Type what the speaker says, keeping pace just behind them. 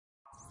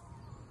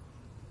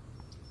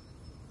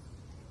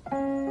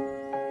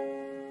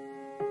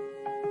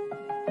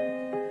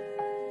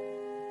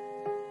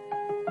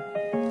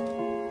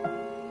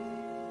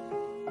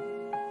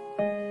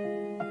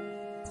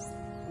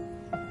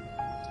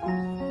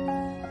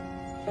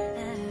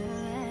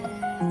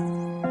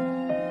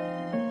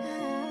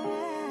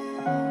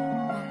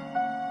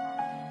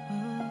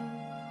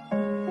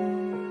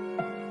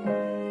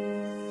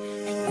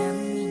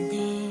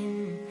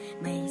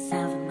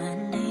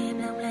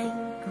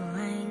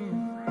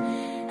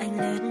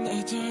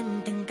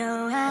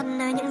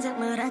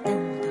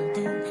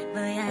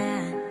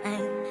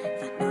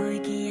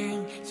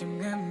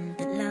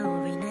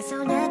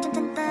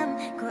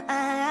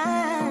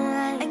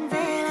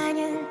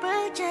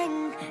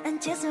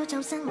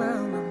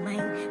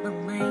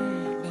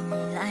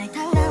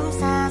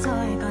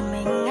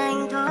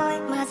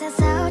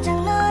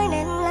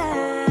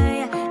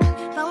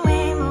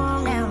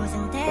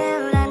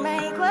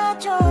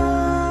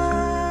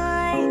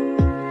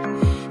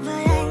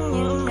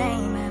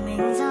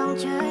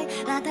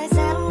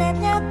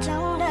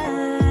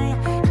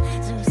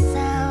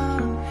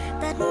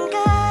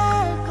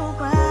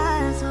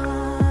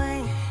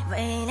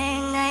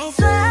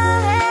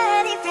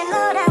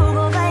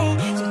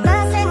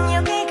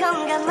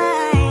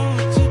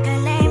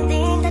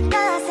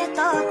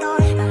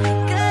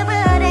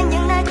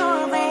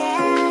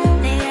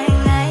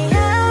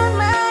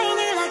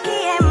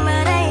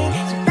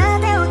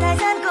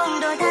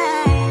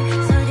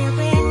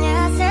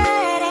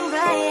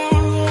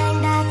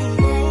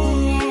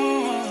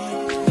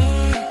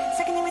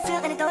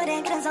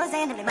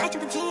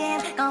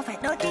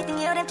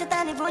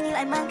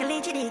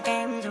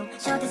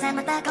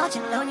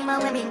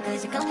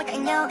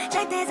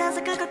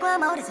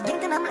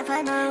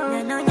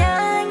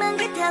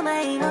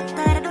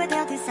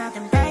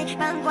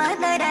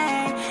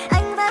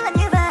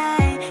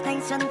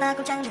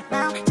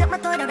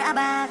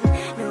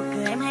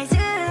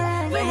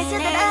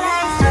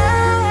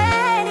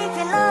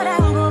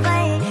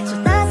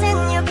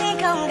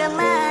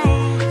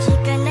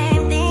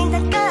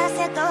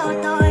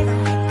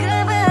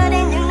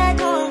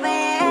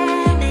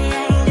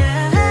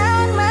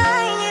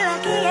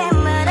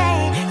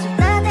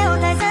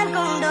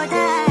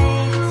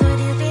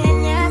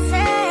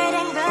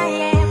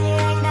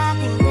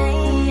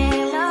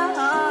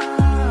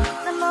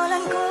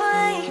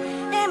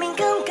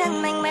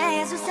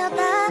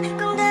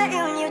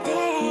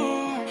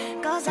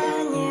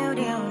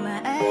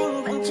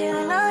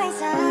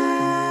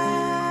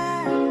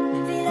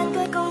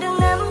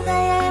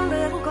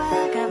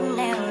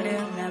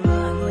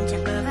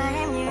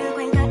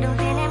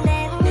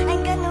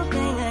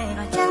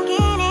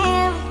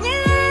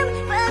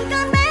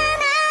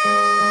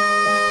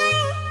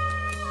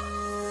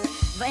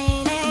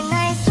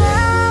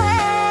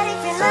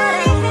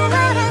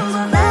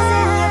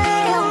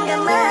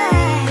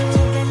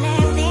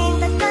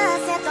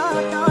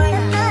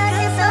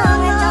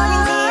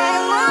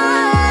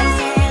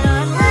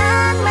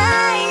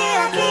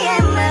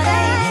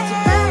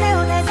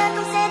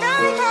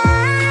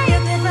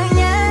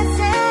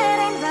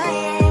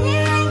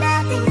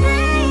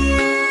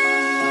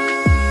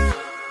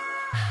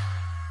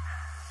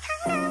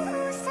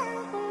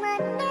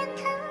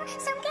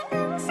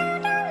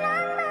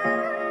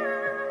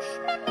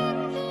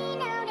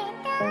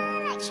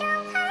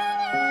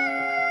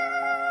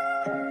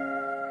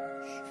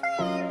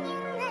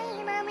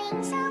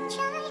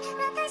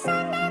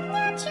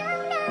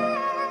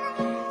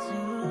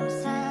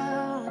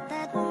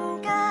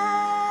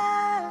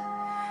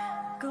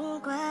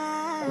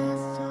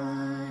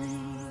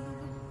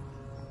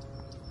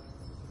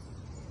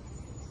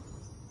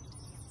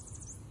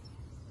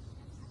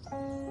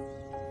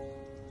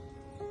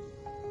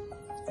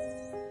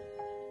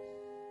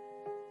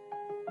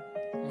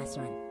Last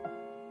one.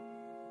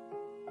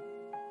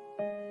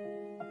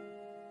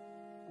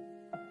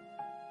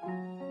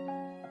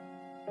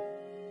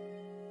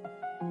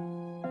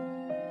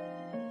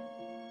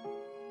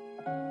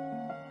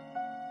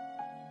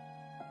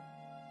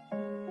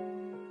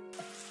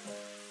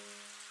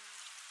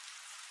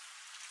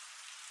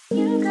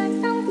 Những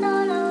cơn sóng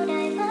xô lâu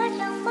đời vỡ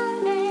trong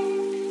bóng đêm,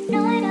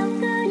 nỗi đau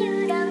cứ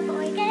như đang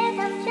vội ghé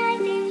thăm trái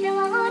tim cho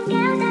hôn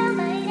kéo theo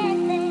mây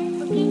đen về,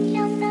 phủ kín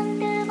trong tâm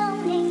tư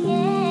bóng hình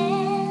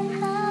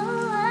em.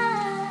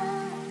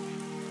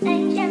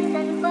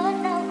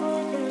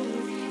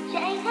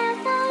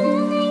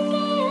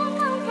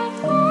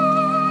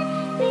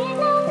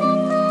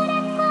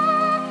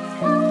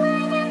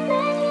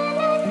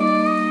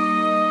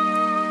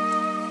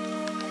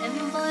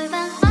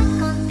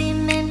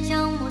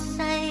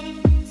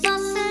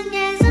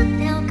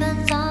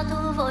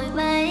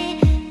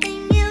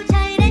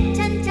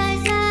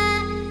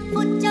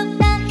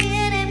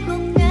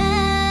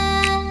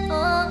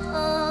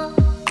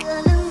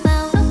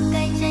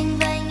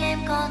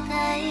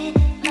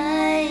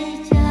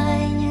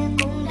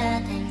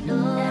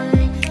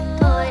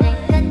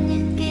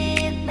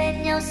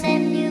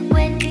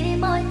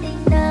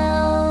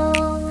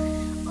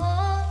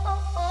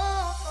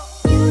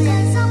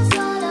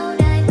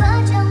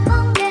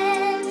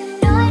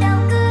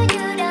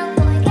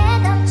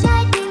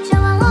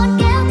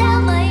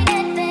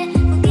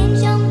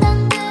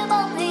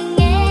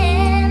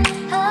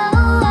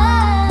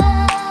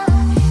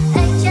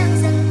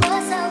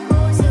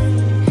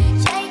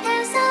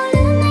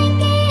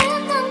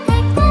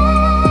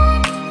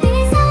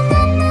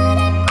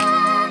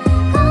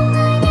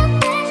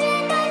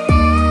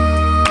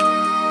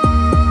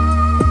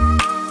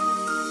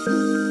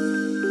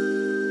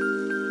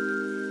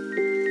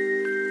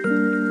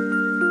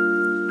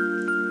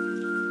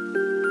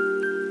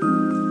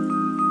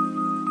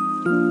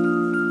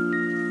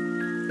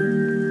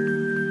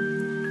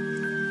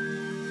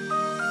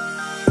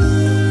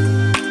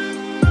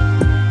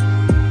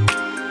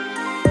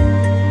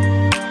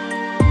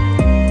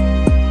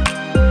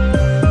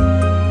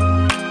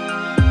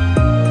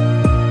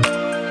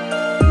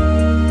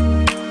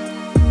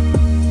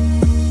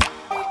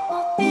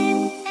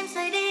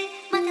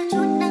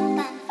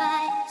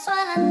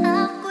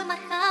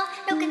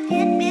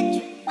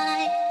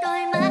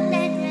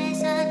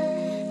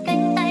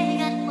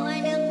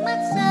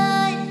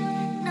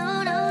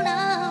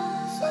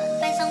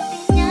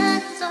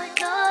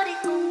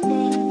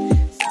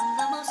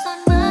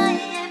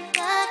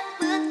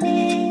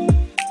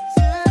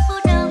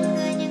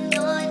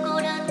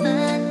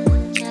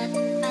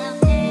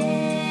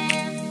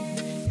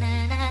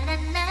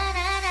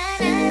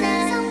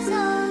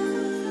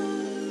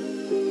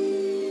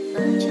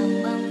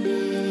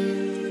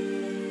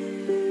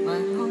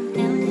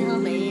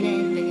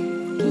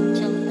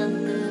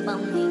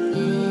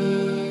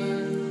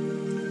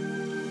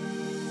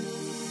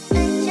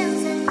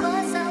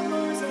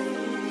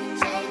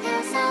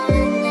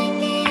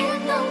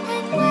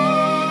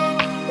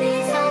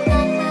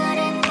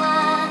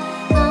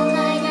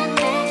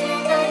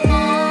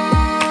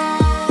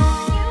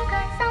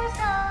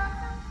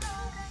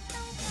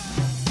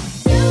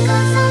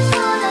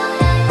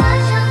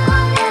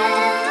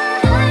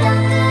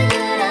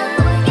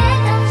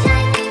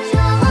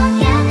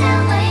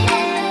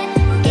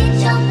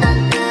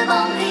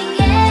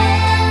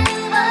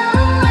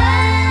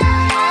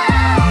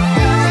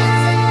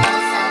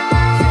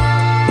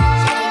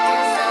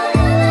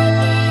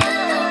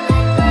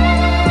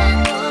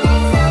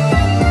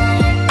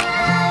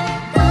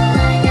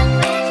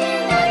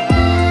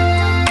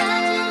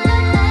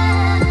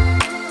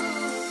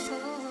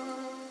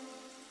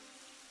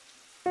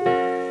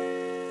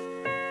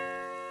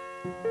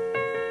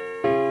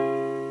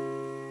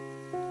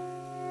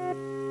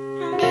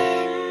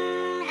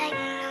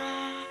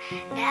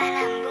 đã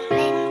làm bùng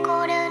lên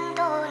cô đơn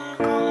tột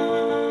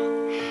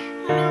cùng.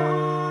 Nụ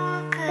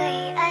cười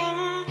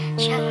anh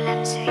chẳng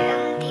làm sưởi ấm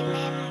tim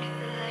em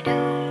nửa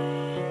đâu.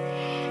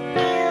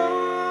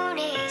 Yêu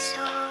đi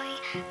rồi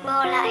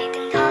bỏ lại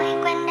từng thói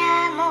quen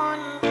đã một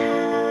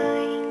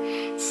thời.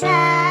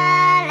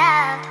 Xa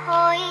là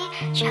thôi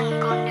chẳng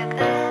còn được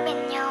ở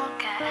bên nhau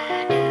cả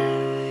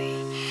đời.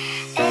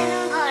 Em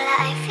bỏ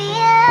lại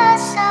phía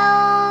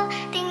sau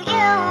tình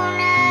yêu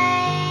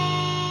này.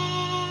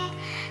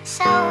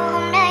 Sau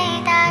hôm nay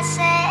ta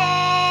sẽ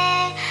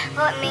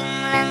gọi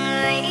mình là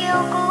người yêu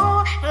cũ.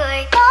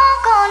 Người có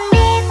còn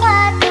đi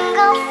qua từng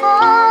góc phố,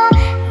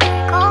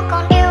 người có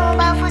còn yêu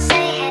bao phút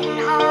giây hẹn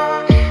hò,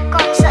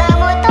 còn sợ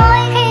mỗi tối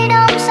khi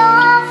đông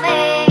gió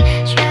về.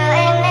 Chờ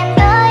em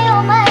tới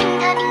ôm anh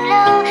thật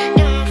lâu,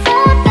 từng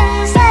phút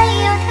từng giây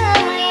yêu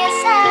thương lìa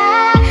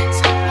xa.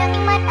 Giọt nước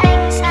mắt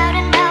anh sao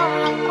đớn đau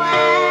lòng quá.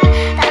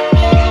 Tạm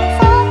biệt hạnh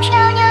phúc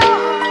trao nhau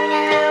hồi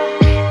nào,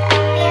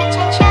 tạm biệt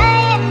chàng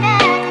trai em đã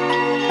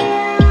từng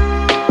yêu.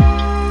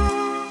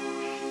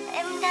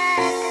 Em đã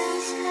từng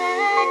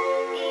rất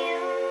yêu.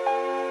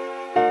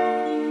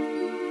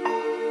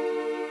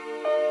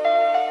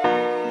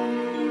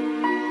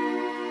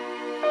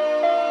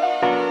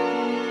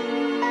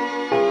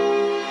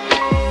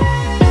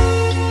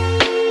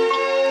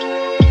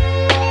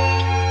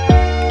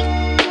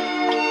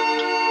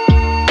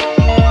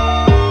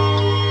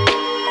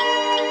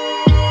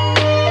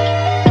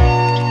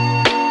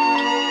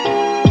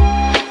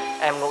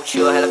 Em ngủ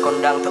chưa hay là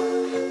còn đang thức?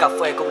 Cà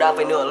phê cũng đang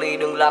về nửa ly.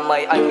 Đừng làm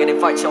mấy anh nghe đến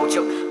phải trầu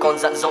trực. Còn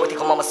giận dỗi thì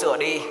không mong mà sửa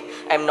đi.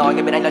 Em nói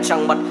ngay bên anh là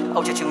trăng mật.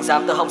 Ông chưa chừng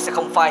dám tơ hông sẽ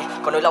không phai.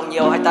 Còn nói lòng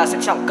nhiều hay ta sẽ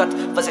chẳng cất.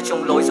 Vẫn sẽ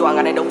chung lối dù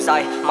ngàn này đông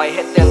dài. Mày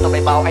hết tiền tao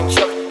bày báo anh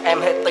trước.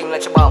 Em hết tình là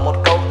cho bảo một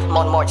câu.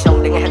 Mòn mỏi chồng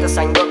đến ngày hết ta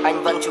xanh bước.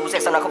 Anh vẫn chú rẻ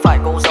sao nào không phải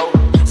cô dâu.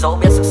 Dẫu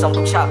biết sự sống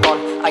cũng chả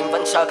còn, anh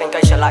vẫn chờ cành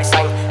cây trở lại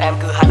xanh. Em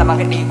cứ hai ta mang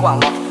hết đi quả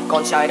ngọt.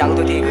 Con trai đáng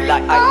thương thì gửi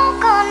lại anh. Có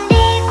còn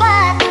đi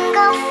qua từng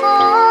góc phố,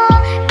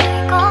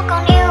 người có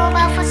còn yêu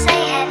bao phút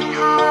giây hẹn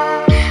hò,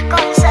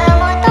 còn sợ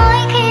mỗi tối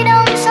khi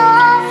đông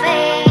gió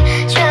về.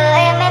 Chờ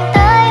em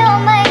tới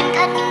ôm anh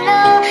thật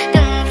lâu,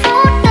 từng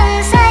phút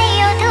từng giây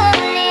yêu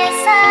thương lìa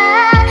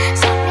xa.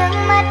 Giọt nước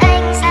mắt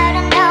anh sao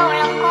đớn đau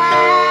lòng quá.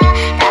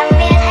 Tạm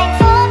biệt hạnh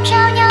phúc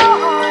trao nhau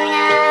hồi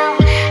nào,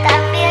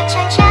 tạm biệt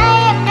chàng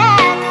trai em đã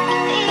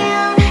từng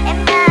yêu.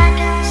 Em đã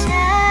từng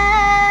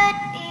rất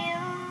yêu,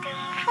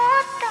 từng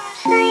phút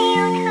từng giây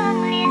yêu thương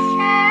lìa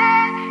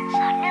xa.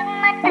 Giọt nước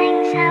mắt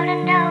anh sao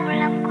đớn đau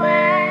lòng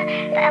quá.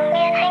 Tạm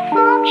biệt hạnh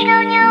phúc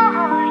trao nhau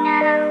hồi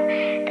nào,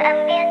 tạm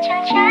biệt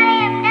chàng trai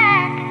em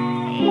đã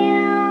từng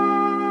yêu.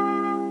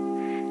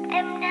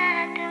 Em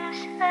đã từng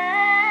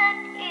rất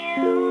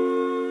yêu.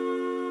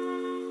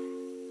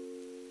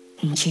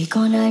 Chỉ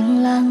còn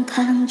anh lang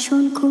thang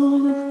chốn cũ,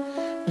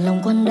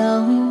 lòng còn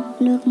đau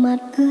nước mắt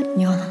ướt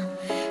nhòa.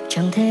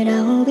 Chẳng thể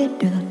nào biết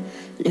được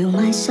liệu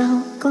mai sau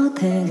có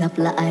thể gặp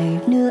lại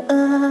nữa.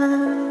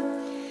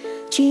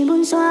 Chỉ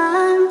muốn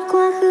xóa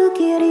quá khứ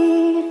kia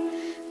đi,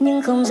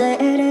 nhưng không dễ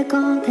để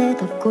có thể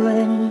tập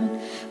quên.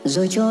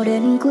 Rồi cho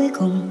đến cuối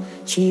cùng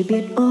chỉ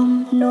biết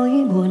ôm nỗi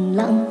buồn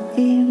lặng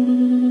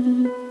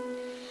im.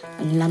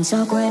 Làm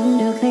sao quên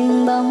được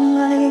hình bóng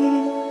ấy,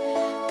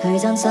 thời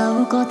gian sao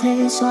có thể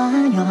xóa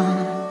nhòa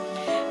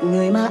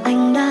người mà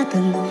anh đã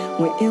từng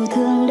nguyện yêu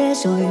thương để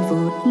rồi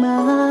vụt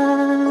mất.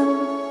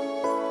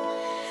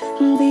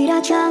 Vì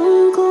đã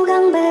chẳng cố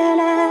gắng bên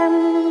em,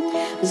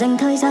 dành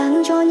thời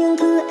gian cho những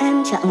thứ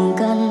em chẳng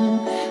cần.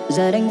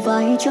 Giờ đành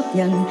phải chấp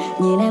nhận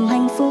nhìn em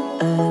hạnh phúc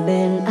ở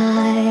bên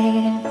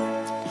ai.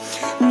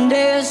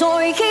 Để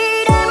rồi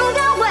khi đêm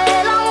kéo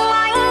về lòng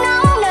anh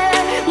náo nề,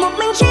 một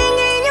mình chỉ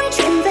nghĩ những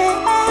chuyện về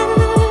em.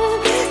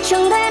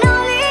 Chẳng thể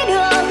nào nghĩ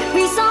được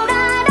vì sao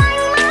đã đánh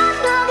mất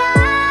được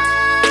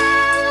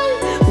em.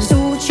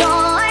 Dù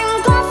cho anh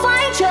có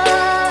phải chờ,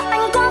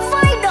 anh có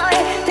phải đợi,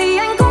 thì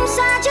anh cũng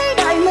sẽ chỉ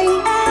đợi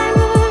mình em.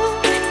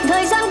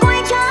 Thời gian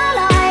quay trở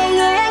lại,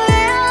 người anh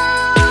yêu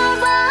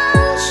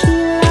vẫn chỉ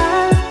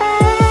là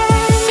em.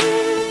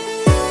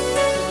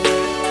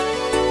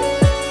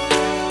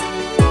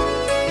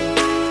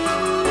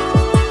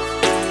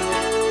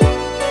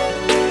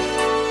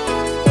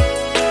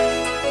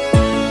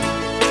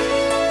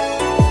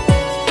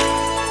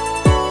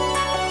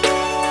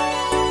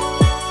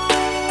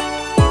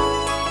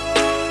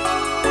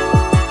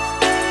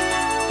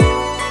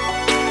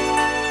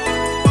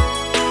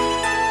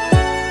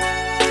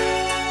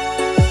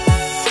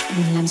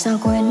 Làm sao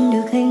quên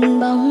được hình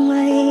bóng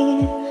ấy,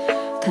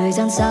 thời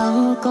gian sao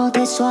có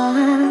thể xóa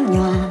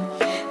nhòa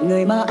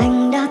người mà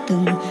anh đã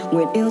từng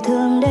nguyện yêu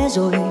thương để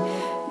rồi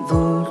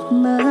vụt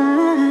mất.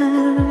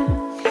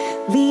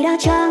 Vì đã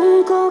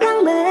chẳng cố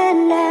gắng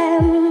bên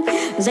em,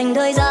 dành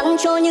thời gian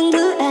cho những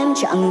thứ em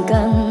chẳng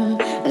cần.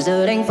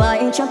 Giờ đành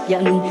phải chấp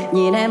nhận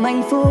nhìn em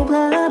hạnh phúc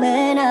ở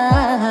bên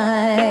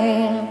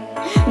anh.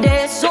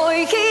 Để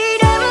rồi khi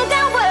đêm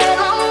kéo về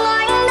lòng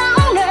anh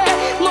náo nề,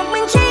 một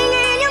mình chỉ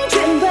nghĩ những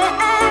chuyện về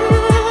em.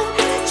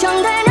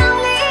 Chẳng thể nào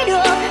nghĩ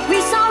được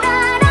vì sao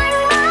đã đánh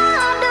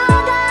mất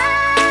được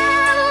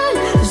em.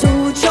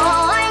 Dù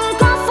cho anh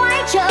có phải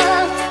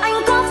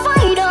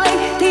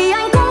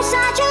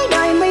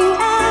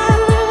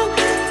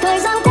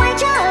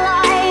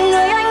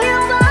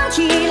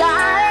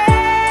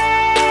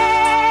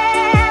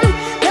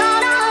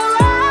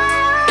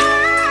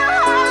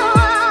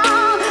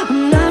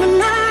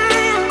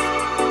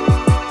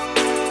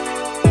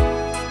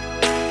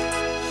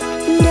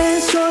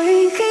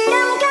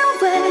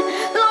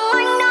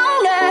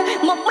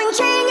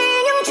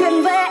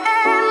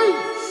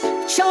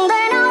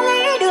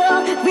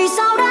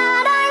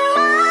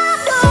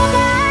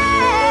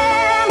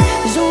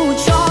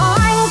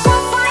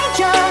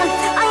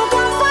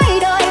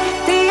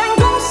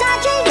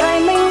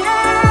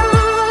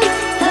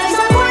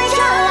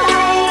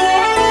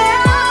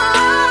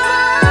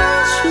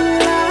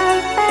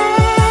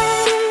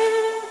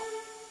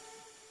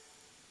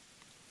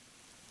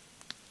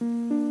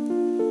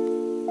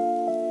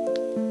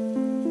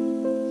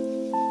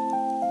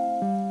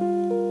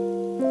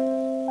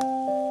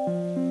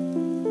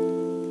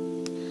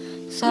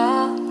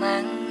Gió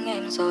mang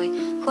em rồi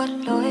khuất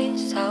lối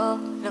sau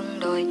lưng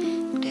đồi,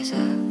 để giờ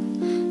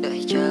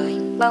đợi chờ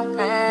hình bóng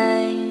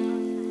ai.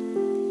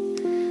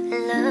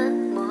 Lỡ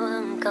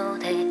buông câu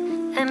thề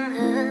em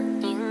hứa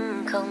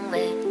nhưng không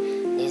về,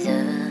 để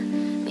giờ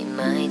mình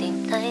mãi tìm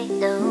thấy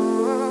đâu.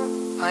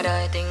 Hỏi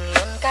đời tình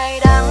luôn cay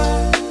đắng,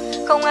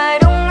 không ai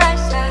đúng ai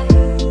sai,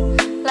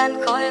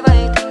 lan khói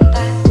bay tình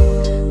ta,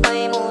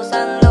 mây mù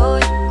giăng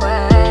lối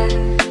qua.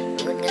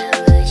 Ngọt ngào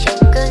người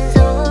trong cơn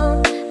gió,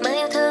 mà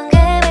yêu thương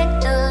ghé bên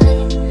đời.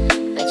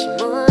 Anh chỉ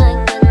muốn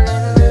anh gần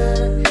em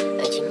hơn,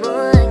 anh chỉ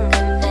muốn anh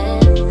gần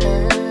em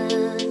hơn.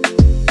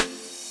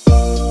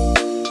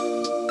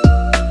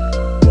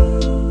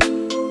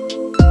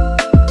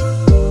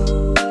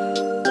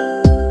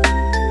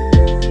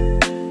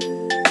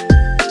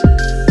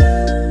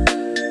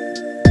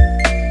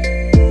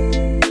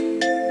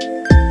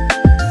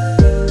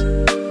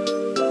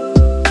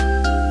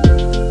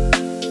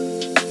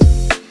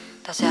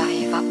 Ta sẽ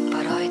hy vọng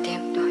vào đôi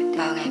tim,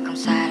 bao ngày không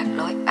xa đặt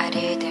lối ai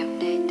đi tìm.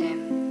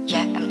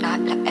 Yeah, em nói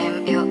là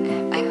em yêu,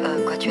 anh ở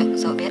qua chuyện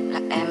rồi biết là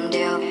em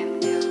điêu.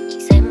 Chị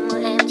xem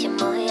mỗi em chỉ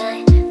mỗi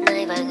ai,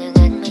 nay vài người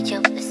ngân mấy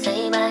chốc để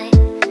say bay.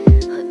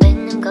 Hỏi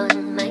bên em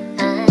còn mấy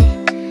ai,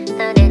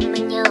 ta đến với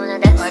nhau là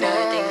đã Hỏi đời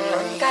sai. tình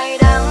luôn cay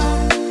đắng,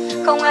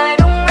 không ai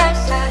đúng